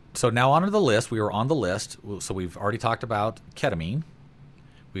 So now onto the list. We were on the list. So we've already talked about ketamine.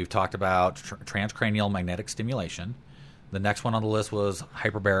 We've talked about transcranial magnetic stimulation. The next one on the list was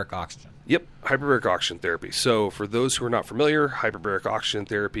hyperbaric oxygen. Yep, hyperbaric oxygen therapy. So for those who are not familiar, hyperbaric oxygen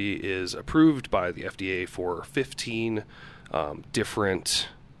therapy is approved by the FDA for 15 different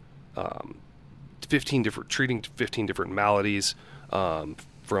maladies,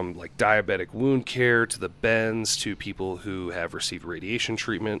 from like diabetic wound care to the bends to people who have received radiation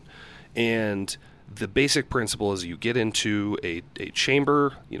treatment. And the basic principle is you get into a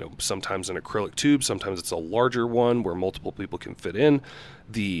chamber, sometimes an acrylic tube, sometimes it's a larger one where multiple people can fit in.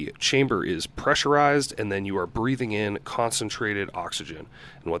 The chamber is pressurized, and then you are breathing in concentrated oxygen.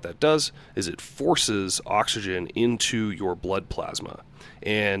 And what that does is it forces oxygen into your blood plasma.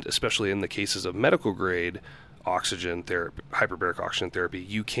 And especially in the cases of medical grade oxygen therapy, hyperbaric oxygen therapy,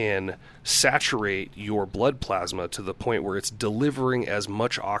 you can saturate your blood plasma to the point where it's delivering as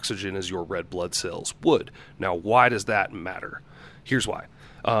much oxygen as your red blood cells would. Now, why does that matter? Here's why.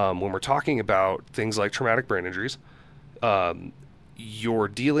 When we're talking about things like traumatic brain injuries, you're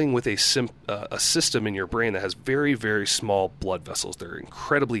dealing with a system in your brain that has very, very small blood vessels. They're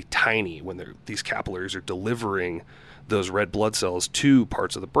incredibly tiny when these capillaries are delivering those red blood cells to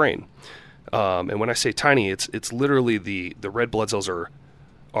parts of the brain. And when I say tiny, it's literally the red blood cells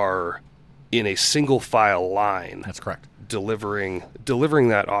are in a single file line. That's correct. Delivering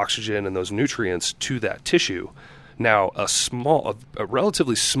that oxygen and those nutrients to that tissue. Now, a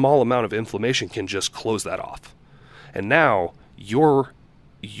relatively small amount of inflammation can just close that off. And now your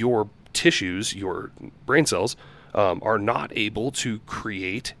tissues, your brain cells, are not able to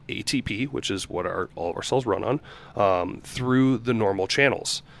create ATP, which is what all of our cells run on, through the normal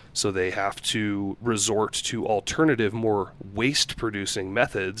channels. So they have to resort to alternative, more waste-producing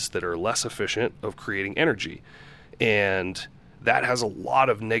methods that are less efficient of creating energy. And that has a lot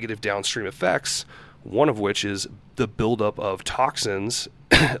of negative downstream effects, one of which is the buildup of toxins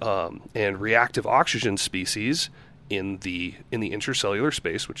and reactive oxygen species in the intracellular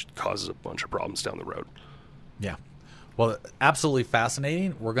space, which causes a bunch of problems down the road. Yeah. Well, absolutely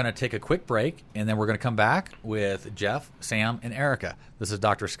fascinating. We're going to take a quick break, and then we're going to come back with Jeff, Sam, and Erica. This is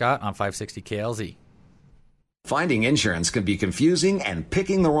Dr. Scott on 560 KLZ. Finding insurance can be confusing, and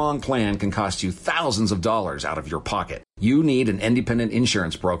picking the wrong plan can cost you thousands of dollars out of your pocket. You need an independent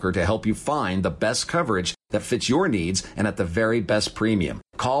insurance broker to help you find the best coverage that fits your needs and at the very best premium.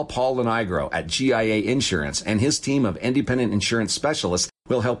 Call Paul Lenigro at GIA Insurance, and his team of independent insurance specialists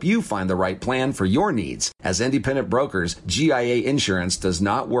will help you find the right plan for your needs. As independent brokers, GIA Insurance does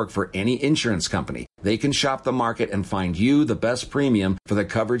not work for any insurance company. They can shop the market and find you the best premium for the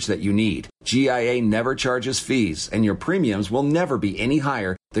coverage that you need. GIA never charges fees, and your premiums will never be any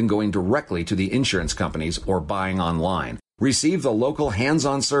higher than going directly to the insurance companies or buying online. Receive the local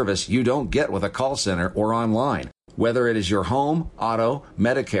hands-on service you don't get with a call center or online. Whether it is your home, auto,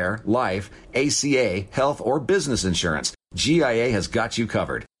 Medicare, life, ACA, health, or business insurance, GIA has got you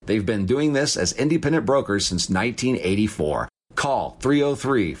covered. They've been doing this as independent brokers since 1984. Call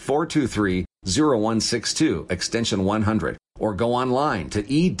 303-423-0162, extension 100, or go online to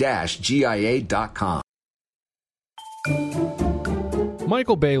e-gia.com.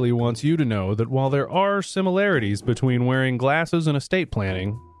 Michael Bailey wants you to know that while there are similarities between wearing glasses and estate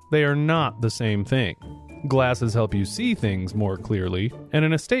planning, they are not the same thing. Glasses help you see things more clearly, and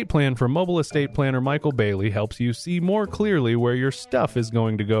an estate plan from mobile estate planner Michael Bailey helps you see more clearly where your stuff is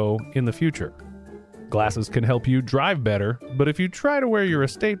going to go in the future. Glasses can help you drive better, but if you try to wear your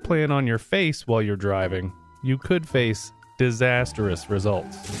estate plan on your face while you're driving, you could face disastrous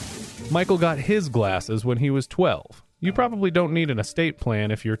results. Michael got his glasses when he was 12. You probably don't need an estate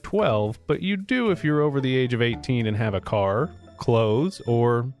plan if you're 12, but you do if you're over the age of 18 and have a car, clothes,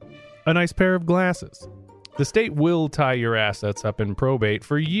 or a nice pair of glasses. The state will tie your assets up in probate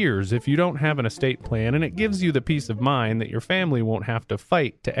for years if you don't have an estate plan, and it gives you the peace of mind that your family won't have to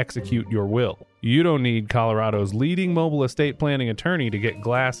fight to execute your will. You don't need Colorado's leading mobile estate planning attorney to get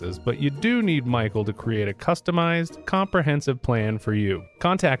glasses, but you do need Michael to create a customized, comprehensive plan for you.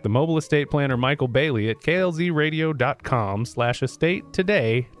 Contact the mobile estate planner Michael Bailey at klzradio.com/estate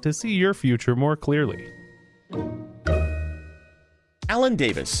today to see your future more clearly. Alan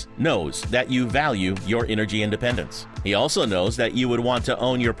Davis knows that you value your energy independence. He also knows that you would want to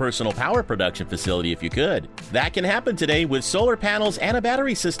own your personal power production facility if you could. That can happen today with solar panels and a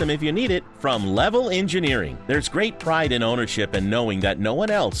battery system if you need it from Level Engineering. There's great pride in ownership and knowing that no one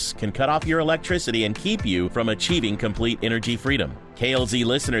else can cut off your electricity and keep you from achieving complete energy freedom. KLZ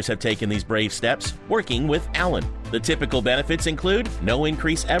listeners have taken these brave steps working with Alan. The typical benefits include no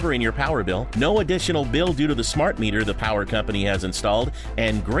increase ever in your power bill, no additional bill due to the smart meter the power company has installed,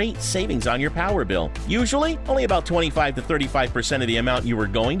 and great savings on your power bill. Usually, only about 25 to 35% of the amount you were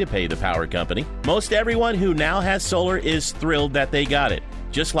going to pay the power company. Most everyone who now has solar is thrilled that they got it,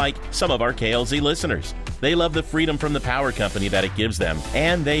 just like some of our KLZ listeners. They love the freedom from the power company that it gives them,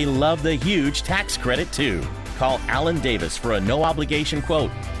 and they love the huge tax credit too. Call Alan Davis for a no-obligation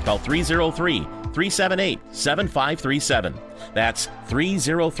quote. Call 303-378-7537. That's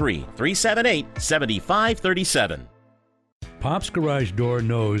 303-378-7537. Pop's Garage Door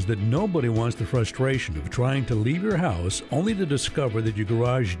knows that nobody wants the frustration of trying to leave your house only to discover that your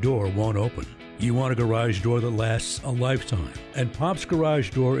garage door won't open. You want a garage door that lasts a lifetime, and Pop's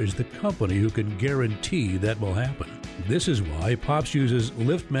Garage Door is the company who can guarantee that will happen. This is why Pop's uses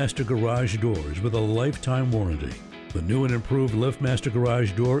LiftMaster Garage Doors with a lifetime warranty. The new and improved LiftMaster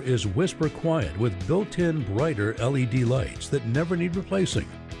Garage Door is whisper quiet with built-in brighter LED lights that never need replacing,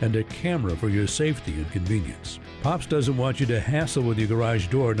 and a camera for your safety and convenience. Pops doesn't want you to hassle with your garage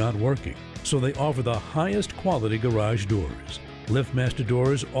door not working, so they offer the highest quality garage doors. LiftMaster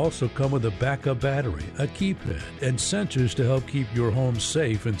doors also come with a backup battery, a keypad, and sensors to help keep your home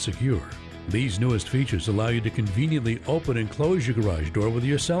safe and secure. These newest features allow you to conveniently open and close your garage door with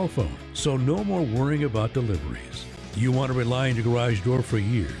your cell phone, so no more worrying about deliveries. You want to rely on your garage door for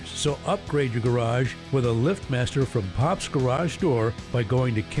years, so upgrade your garage with a LiftMaster from Pop's Garage Door by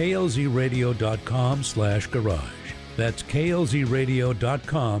going to klzradio.com/garage. That's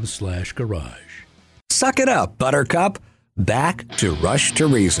klzradio.com/garage. Suck it up, Buttercup. Back to Rush to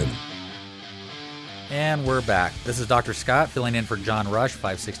Reason. And we're back. This is Dr. Scott filling in for John Rush,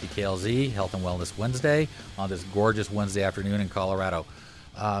 560 KLZ, Health and Wellness Wednesday, on this gorgeous Wednesday afternoon in Colorado.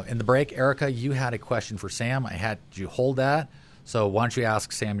 In the break, Erica, you had a question for Sam. I had you hold that. So why don't you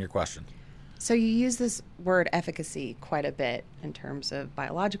ask Sam your question? So you use this word efficacy quite a bit in terms of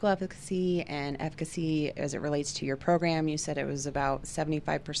biological efficacy and efficacy as it relates to your program. You said it was about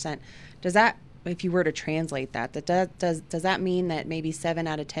 75%. Does that, if you were to translate that, does that mean that maybe 7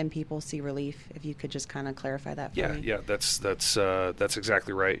 out of 10 people see relief? If you could just kind of clarify that for me. Yeah, that's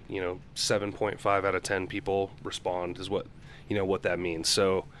exactly right. 7.5 out of 10 people respond is what that means.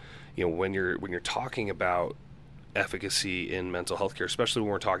 So, when you're talking about efficacy in mental health care, especially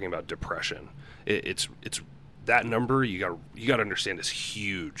when we're talking about depression, it's that number you got to understand is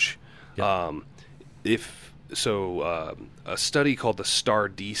huge. Yep. A study called the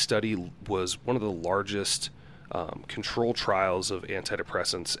STAR-D study was one of the largest control trials of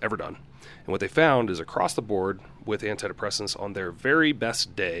antidepressants ever done. And what they found is across the board with antidepressants, on their very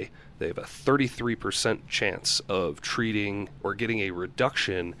best day, they have a 33% chance of treating or getting a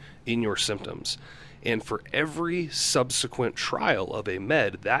reduction in your symptoms. And for every subsequent trial of a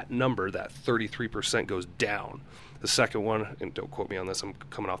med, that number, that 33%, goes down. The second one, and don't quote me on this, I'm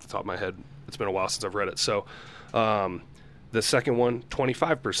coming off the top of my head. It's been a while since I've read it. So the second one,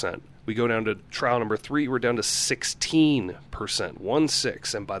 25%. We go down to trial number 3, we're down to 16%,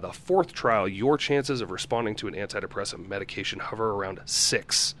 1/6. And by the fourth trial, your chances of responding to an antidepressant medication hover around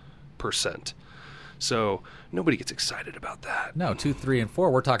 6%. So nobody gets excited about that. No, 2, 3, and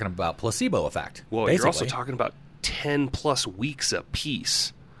 4, we're talking about placebo effect. Well, basically. You're also talking about 10 plus weeks a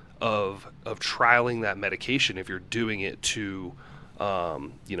piece of trialing that medication if you're doing it to,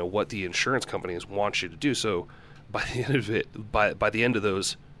 what the insurance companies want you to do. So by the end of it, by the end of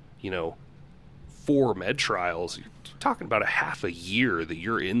those, 4 med trials, you're talking about a half a year that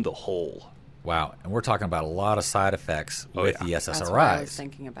you're in the hole. Wow. And we're talking about a lot of side effects with the SSRIs. That's what I was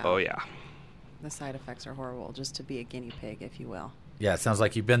thinking about. Oh, yeah. The side effects are horrible, just to be a guinea pig, if you will. Yeah, it sounds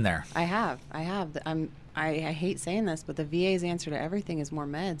like you've been there. I have. I hate saying this, but the VA's answer to everything is more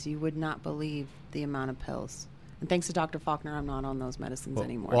meds. You would not believe the amount of pills. And thanks to Dr. Faulkner, I'm not on those medicines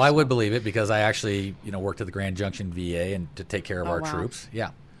anymore. Well, I would believe it because I actually, worked at the Grand Junction VA and to take care of our troops.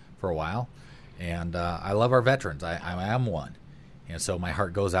 Yeah, for a while. And I love our veterans. I am one. And so my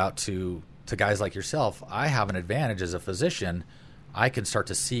heart goes out to guys like yourself. I have an advantage as a physician. I can start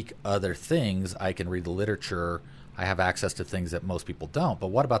to seek other things. I can read the literature. I have access to things that most people don't. But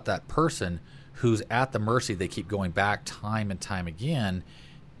what about that person who's at the mercy? They keep going back time and time again.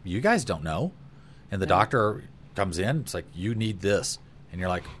 You guys don't know. And the doctor comes in, it's like, you need this. And you're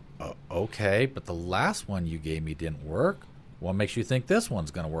like, okay, but the last one you gave me didn't work. What makes you think this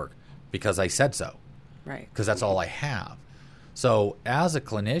one's going to work? Because I said so. Right. Because that's all I have. So as a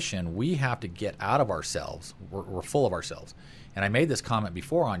clinician, we have to get out of ourselves. We're full of ourselves. And I made this comment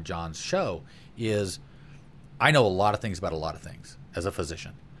before on John's show is I know a lot of things about a lot of things as a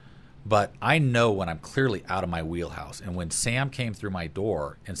physician. But I know when I'm clearly out of my wheelhouse. And when Sam came through my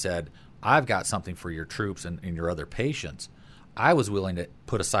door and said, I've got something for your troops and your other patients, I was willing to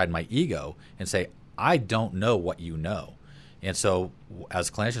put aside my ego and say, I don't know what you know. And so as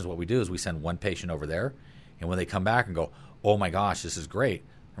clinicians, what we do is we send one patient over there. And when they come back and go, oh, my gosh, this is great,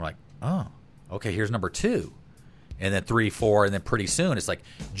 we're like, oh, okay, here's number 2. And then 3, 4, and then pretty soon it's like,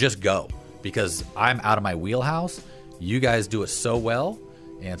 just go. Because I'm out of my wheelhouse. You guys do it so well.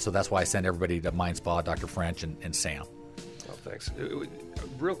 And so that's why I send everybody to Mind Spa, Dr. French, and Sam. Oh, thanks.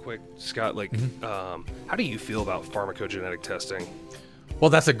 Real quick, Scott, how do you feel about pharmacogenetic testing?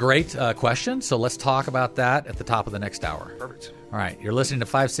 Well, that's a great question. So let's talk about that at the top of the next hour. Perfect. All right. You're listening to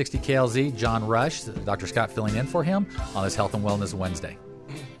 560 KLZ. John Rush, Dr. Scott filling in for him on this Health and Wellness Wednesday.